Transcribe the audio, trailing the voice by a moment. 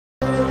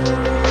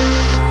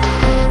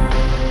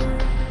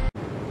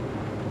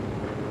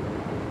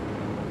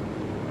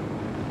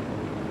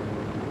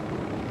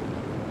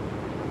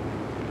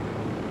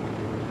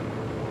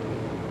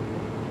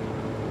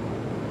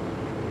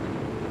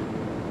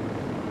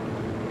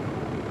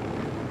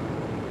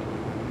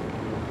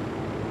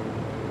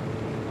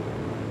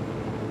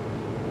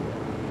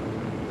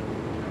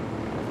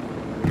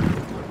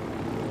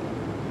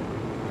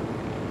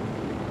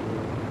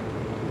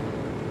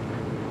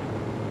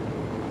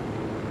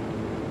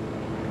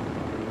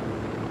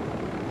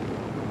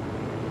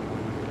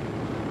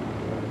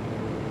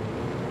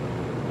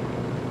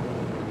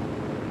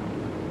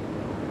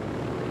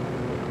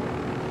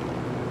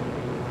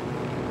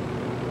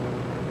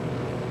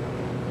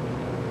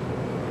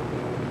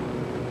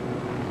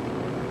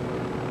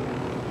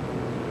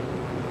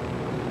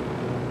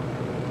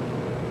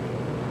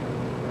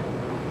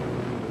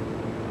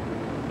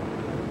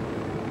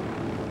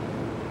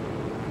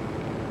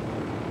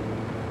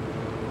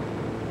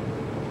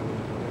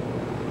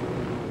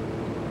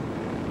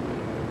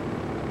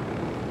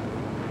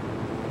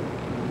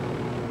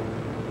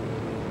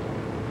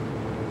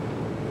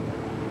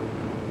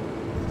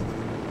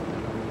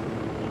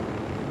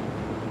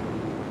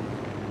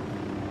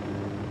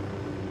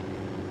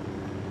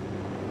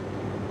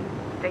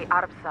Stay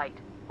out of sight.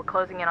 We're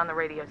closing in on the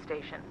radio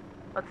station.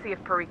 Let's see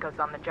if Perico's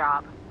on the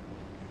job.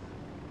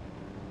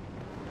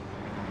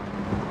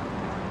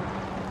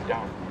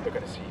 Down. They're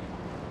gonna see you.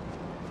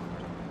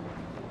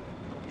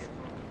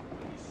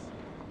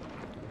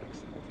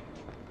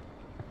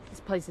 This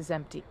place is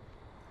empty.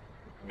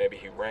 Maybe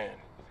he ran.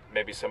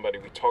 Maybe somebody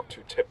we talked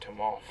to tipped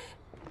him off.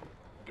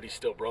 But he's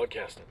still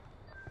broadcasting.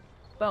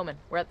 Bowman,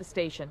 we're at the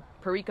station.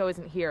 Perico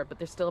isn't here, but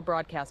there's still a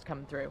broadcast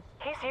coming through.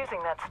 He's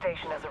using that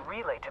station as a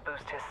relay to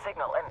boost his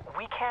signal, and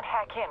we can't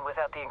hack in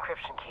without the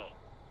encryption key.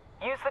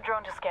 Use the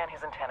drone to scan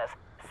his antennas.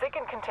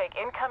 Sicken can take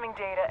incoming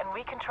data, and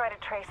we can try to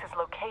trace his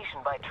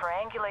location by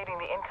triangulating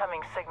the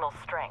incoming signal's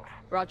strength.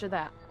 Roger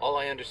that. All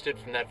I understood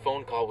from that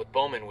phone call with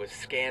Bowman was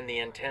scan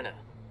the antenna.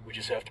 We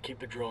just have to keep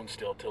the drone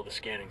still till the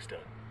scanning's done.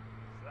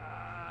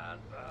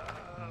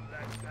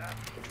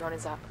 The drone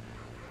is up.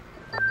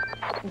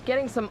 I'm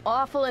getting some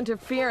awful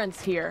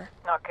interference here.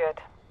 Not good.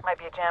 Might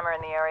be a jammer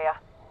in the area.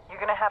 You're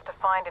gonna have to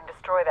find and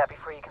destroy that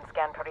before you can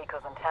scan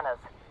Perico's antennas.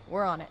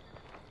 We're on it.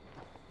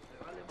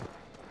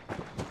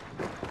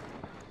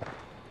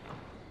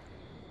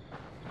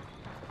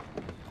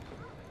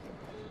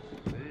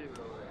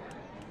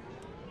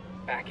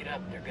 Back it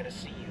up, they're gonna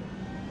see you.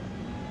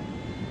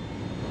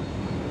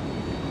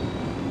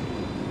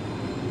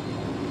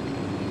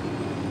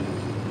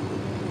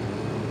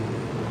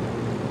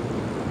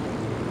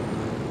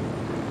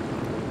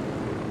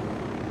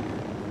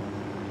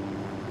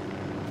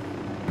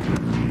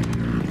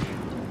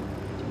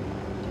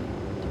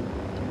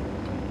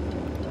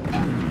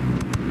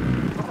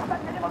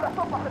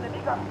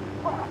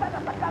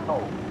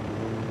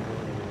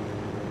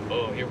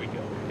 Oh, here we go.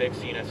 They've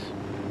seen us.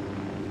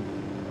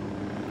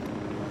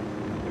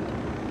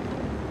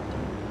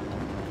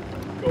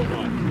 Going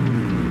on.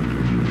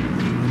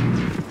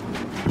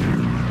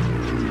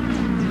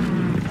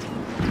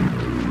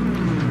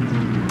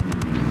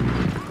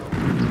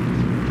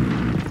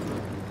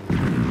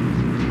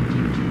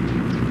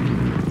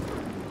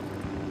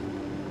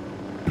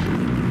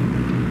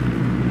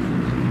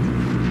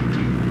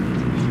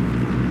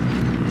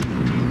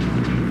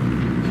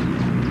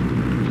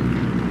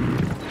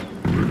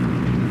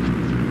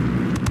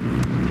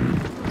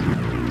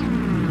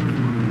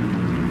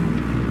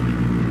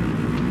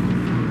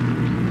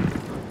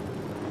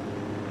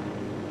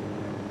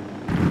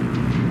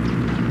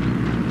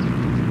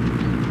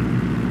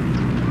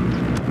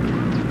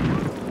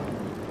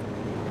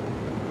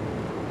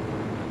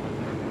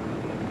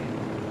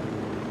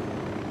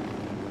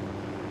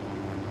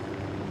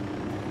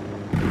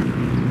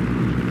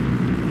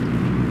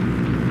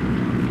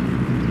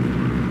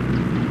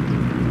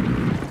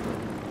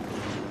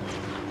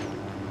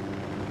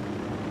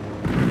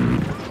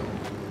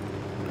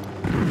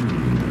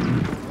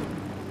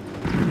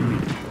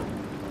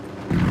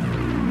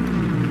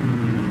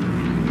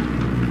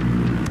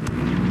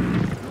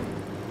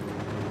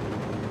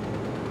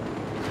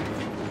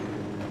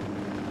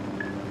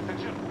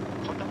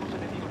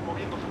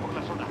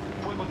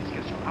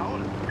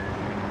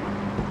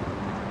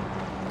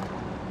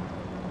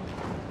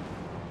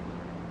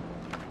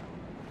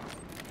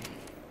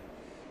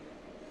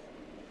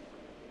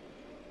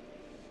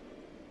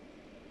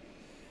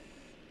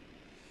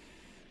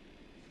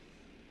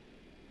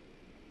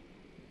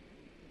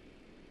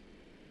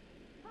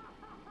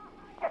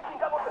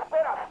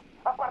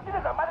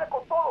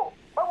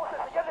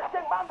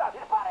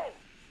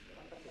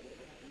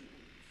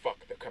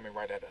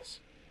 Right at us.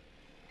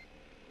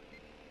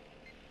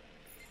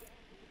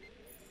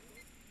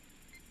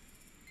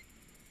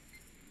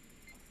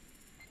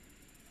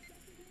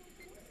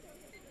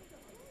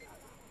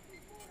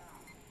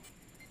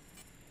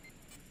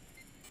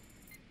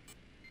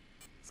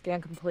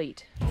 Scan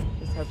complete.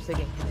 Just hope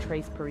Sicken can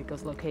trace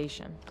Perico's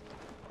location.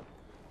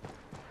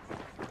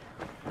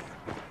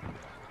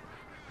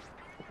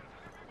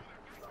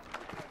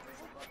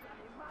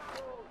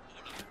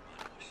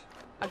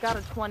 I got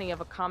a 20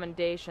 of a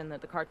commendation that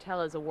the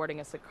cartel is awarding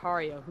a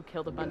Sicario who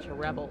killed a bunch of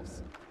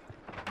rebels.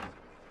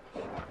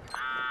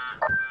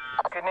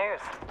 Good news.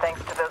 Thanks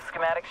to those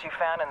schematics you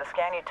found and the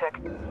scan you took,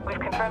 we've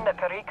confirmed that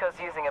Perico's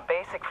using a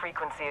basic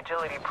frequency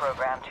agility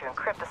program to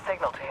encrypt the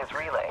signal to his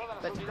relay.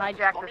 But to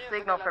hijack the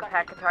signal from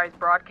Pakatari's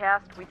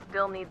broadcast, we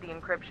still need the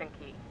encryption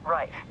key.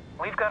 Right.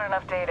 We've got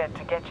enough data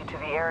to get you to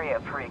the area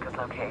of Perico's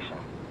location.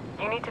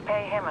 You need to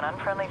pay him an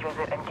unfriendly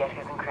visit and get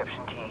his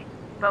encryption key.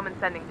 Bowman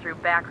sending through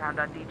background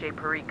on DJ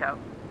Perico.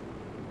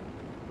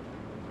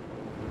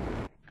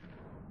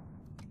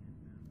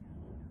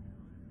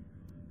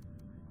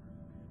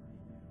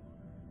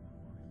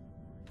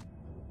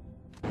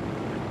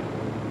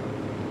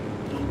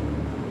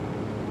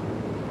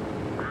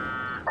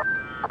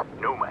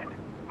 Nomad,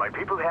 my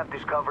people have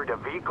discovered a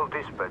vehicle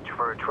dispatch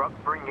for a truck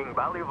bringing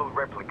valuable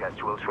replicas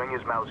to El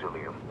Sueño's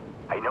mausoleum.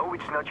 I know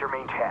it's not your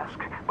main task,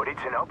 but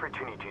it's an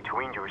opportunity to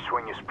win your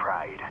Sueño's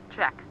pride.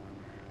 Check.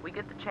 If we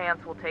get the chance,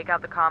 we'll take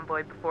out the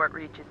convoy before it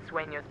reaches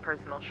Sueño's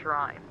personal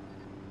shrine.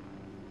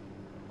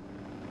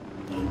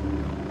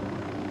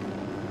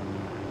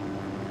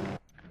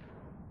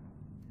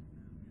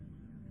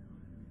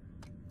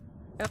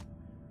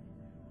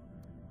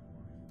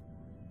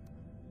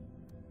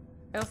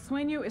 El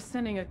Sueño is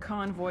sending a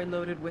convoy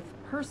loaded with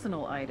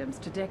personal items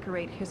to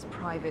decorate his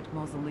private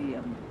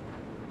mausoleum.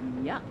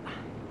 Yup,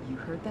 you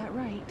heard that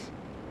right.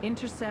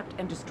 Intercept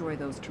and destroy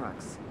those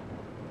trucks.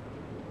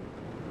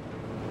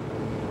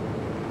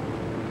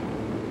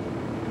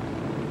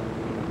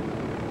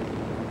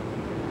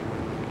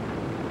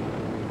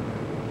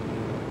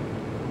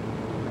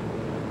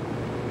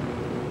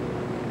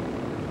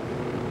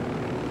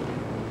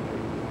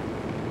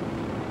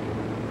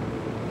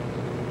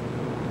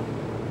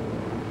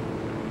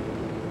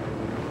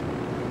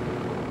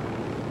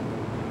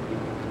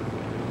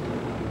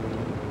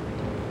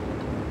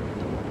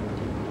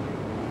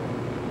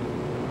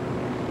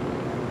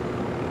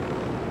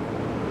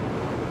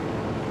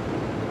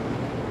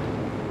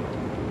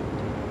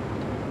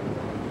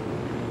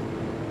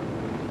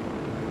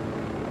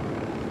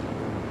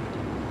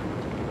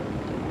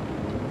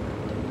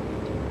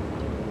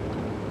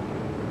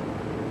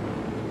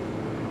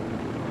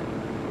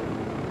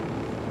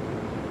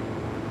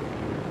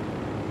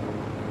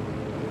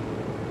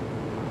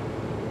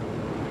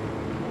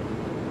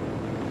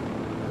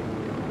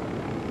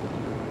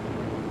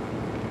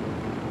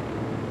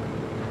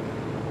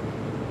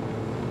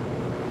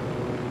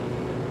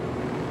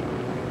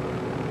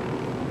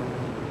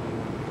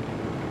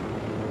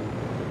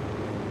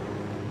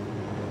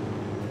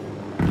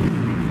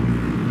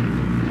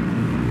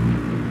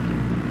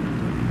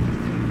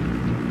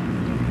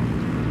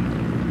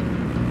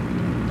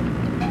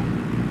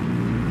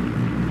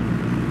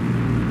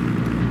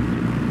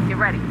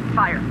 Ready.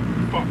 Fire.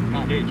 Fuck,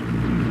 not engaged.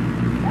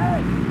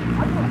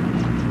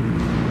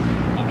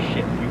 Oh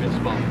shit, we've been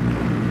spotted.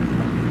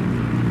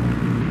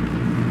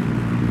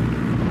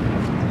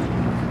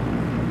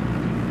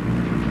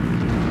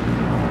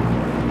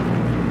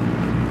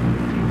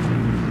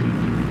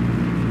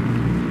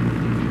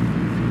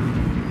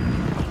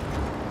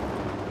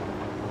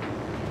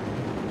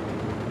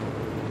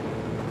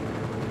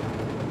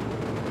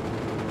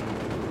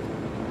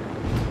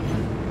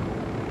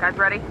 Guys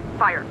ready?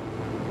 Fire.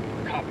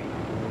 Copy.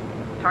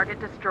 Target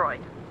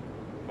destroyed.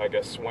 I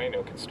guess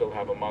Sueno can still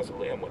have a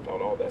mausoleum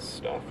without all that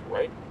stuff,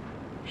 right?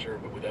 Sure,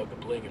 but without the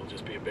bling, it'll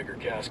just be a bigger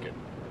casket.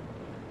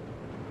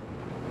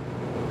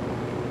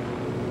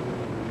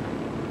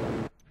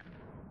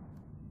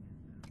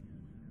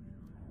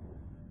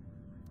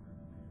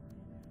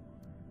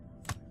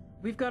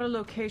 We've got a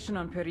location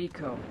on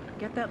Perico.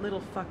 Get that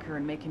little fucker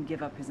and make him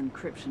give up his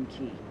encryption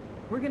key.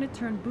 We're gonna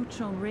turn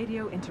Buchon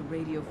Radio into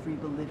Radio-Free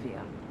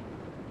Bolivia.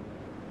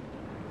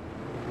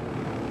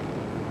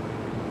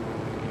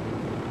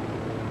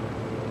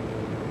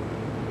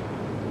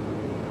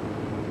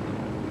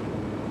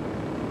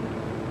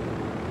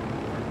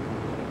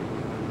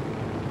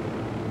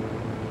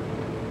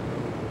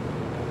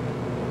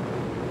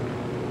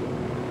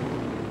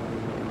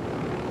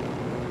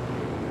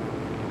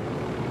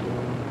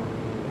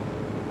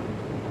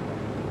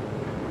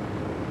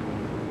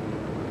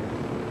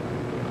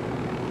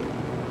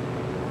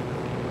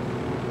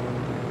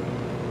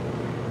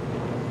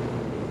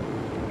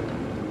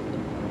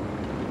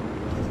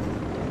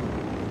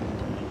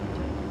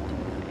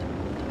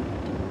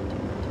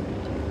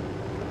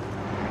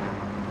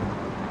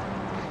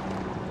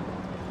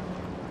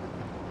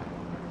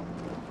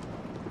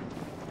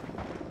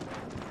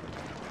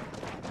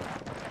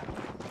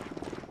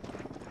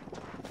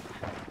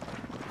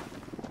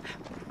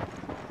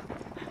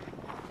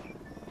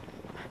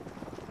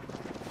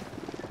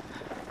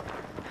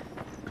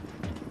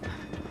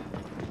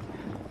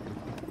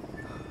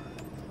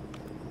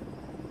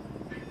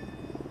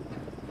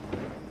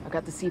 I've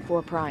got the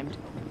C4 primed.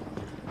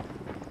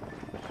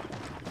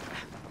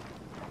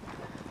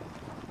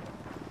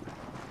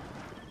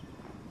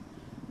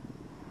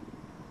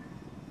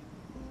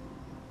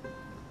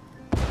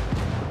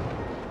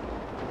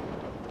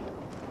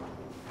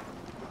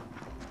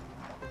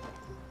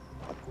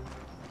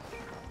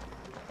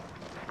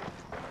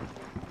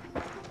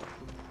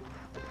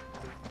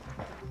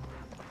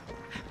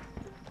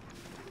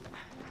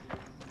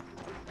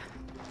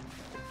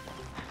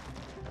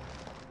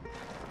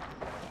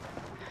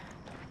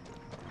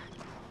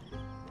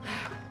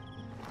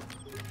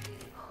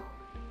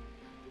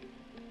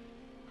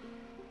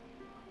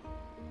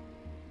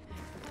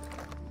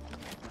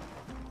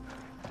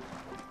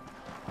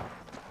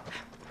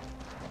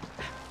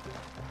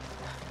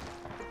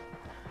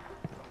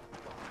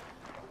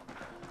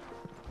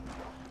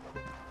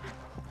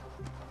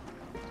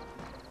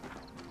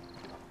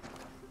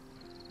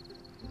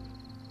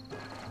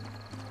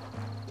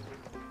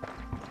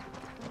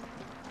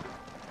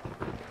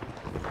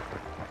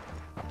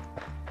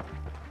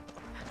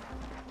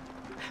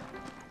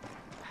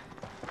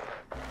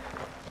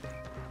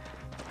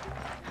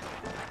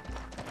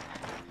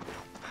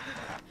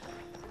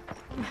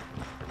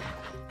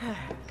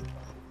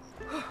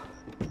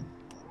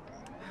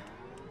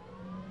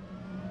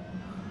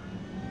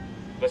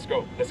 Let's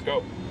go, let's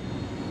go.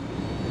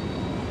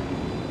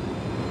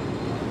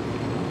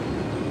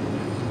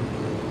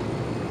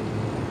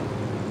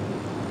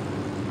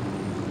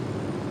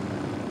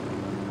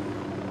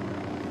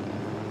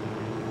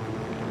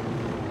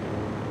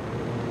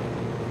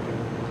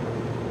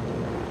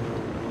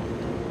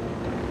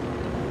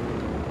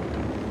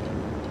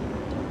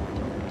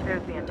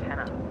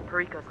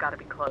 Perico's gotta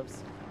be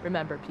close.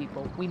 Remember,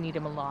 people, we need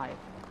him alive.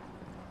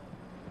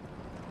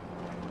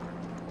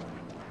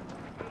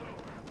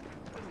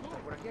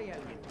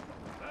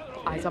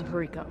 Eyes on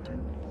Perico.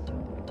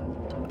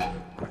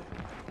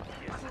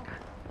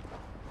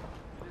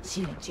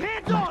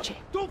 Hands up!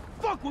 Don't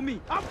fuck with me!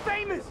 I'm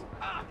famous!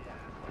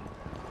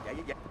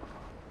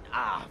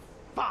 Ah,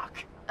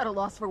 fuck! At a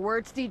loss for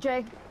words,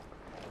 DJ?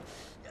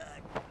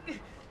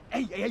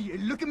 Hey,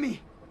 look at me!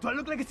 Do I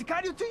look like a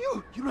sicario to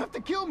you? You don't have to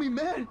kill me,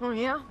 man! Oh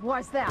yeah?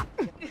 Why's that?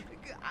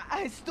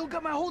 I still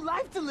got my whole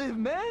life to live,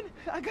 man!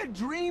 I got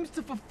dreams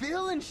to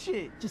fulfill and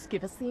shit! Just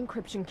give us the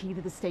encryption key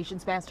to the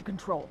station's master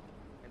control.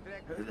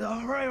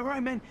 All right,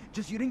 man.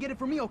 Just you didn't get it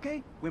from me,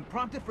 okay? When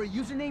prompted for a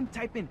username,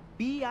 type in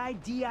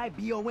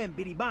BIDIBOM,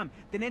 bidibom,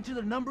 then enter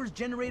the numbers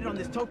generated on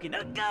this token.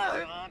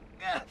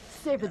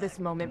 Savor this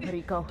moment,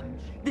 Perico.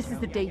 This is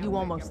the day you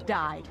almost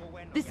died.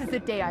 This is the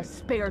day I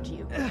spared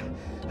you.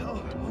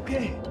 Oh,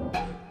 okay.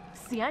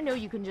 See, I know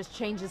you can just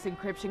change this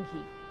encryption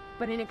key,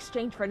 but in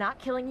exchange for not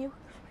killing you,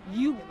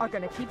 you are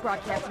gonna keep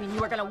broadcasting, and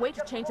you are gonna wait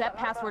to change that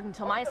password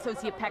until my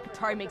associate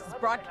Pacatari makes his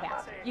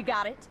broadcast. You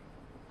got it?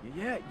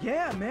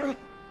 Yeah, man.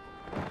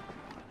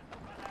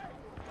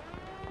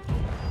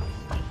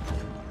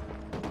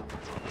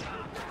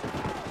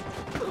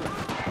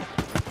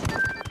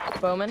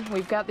 Bowman,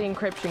 we've got the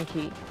encryption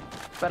key,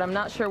 but I'm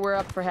not sure we're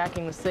up for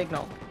hacking the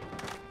signal.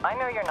 I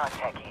know you're not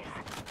techies.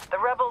 The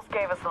rebels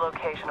gave us the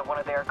location of one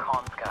of their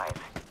comms guys.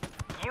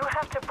 You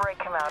have to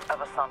break him out of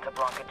a Santa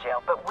Blanca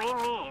jail, but we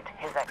need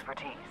his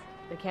expertise.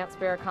 They can't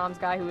spare a comms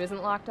guy who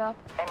isn't locked up?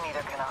 And neither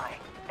can I.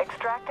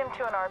 Extract him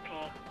to an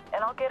RP,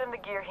 and I'll get him the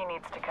gear he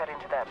needs to cut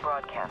into that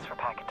broadcast for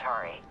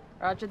Pacatari.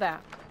 Roger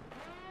that.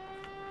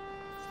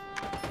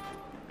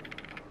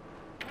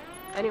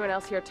 Anyone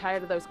else here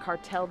tired of those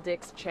cartel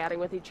dicks chatting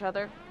with each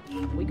other?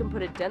 We can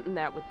put a dent in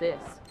that with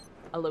this.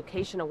 A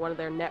location of one of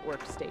their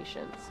network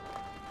stations.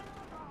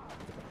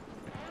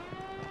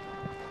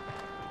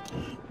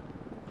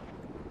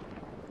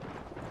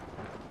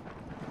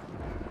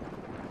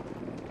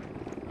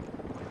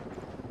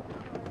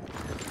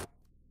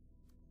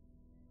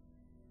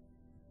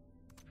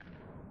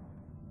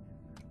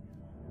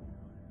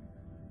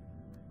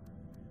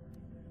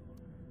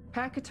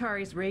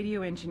 Pacatari's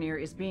radio engineer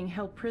is being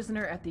held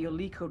prisoner at the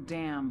Olico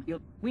Dam.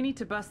 We need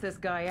to bust this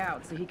guy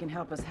out so he can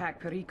help us hack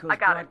Perico's I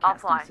got it. I'll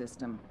fly. broadcasting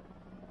system.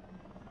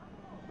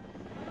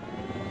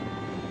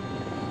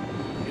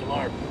 The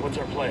alarm. What's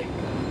our play?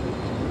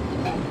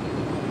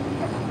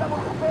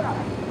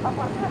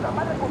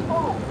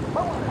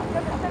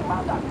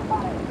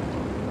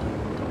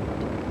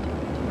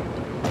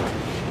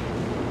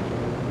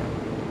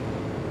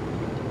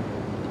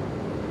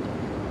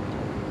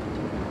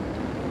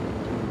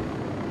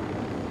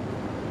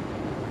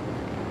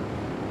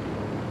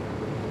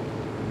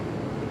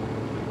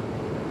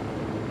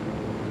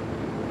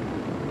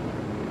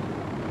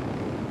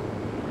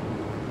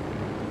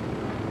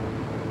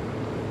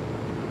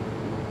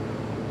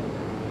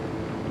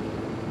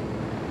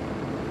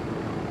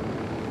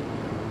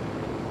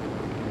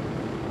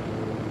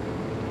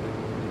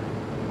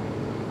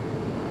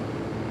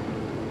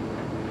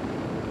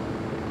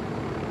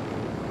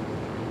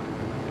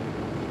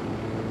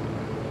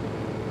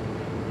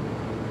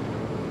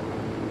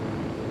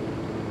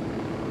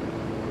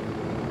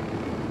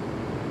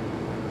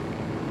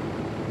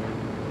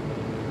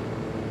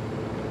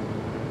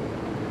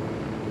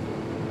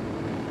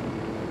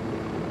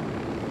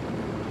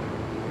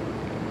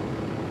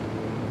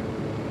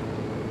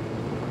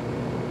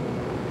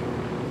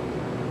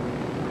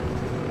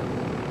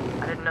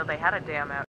 I didn't know they had a dam out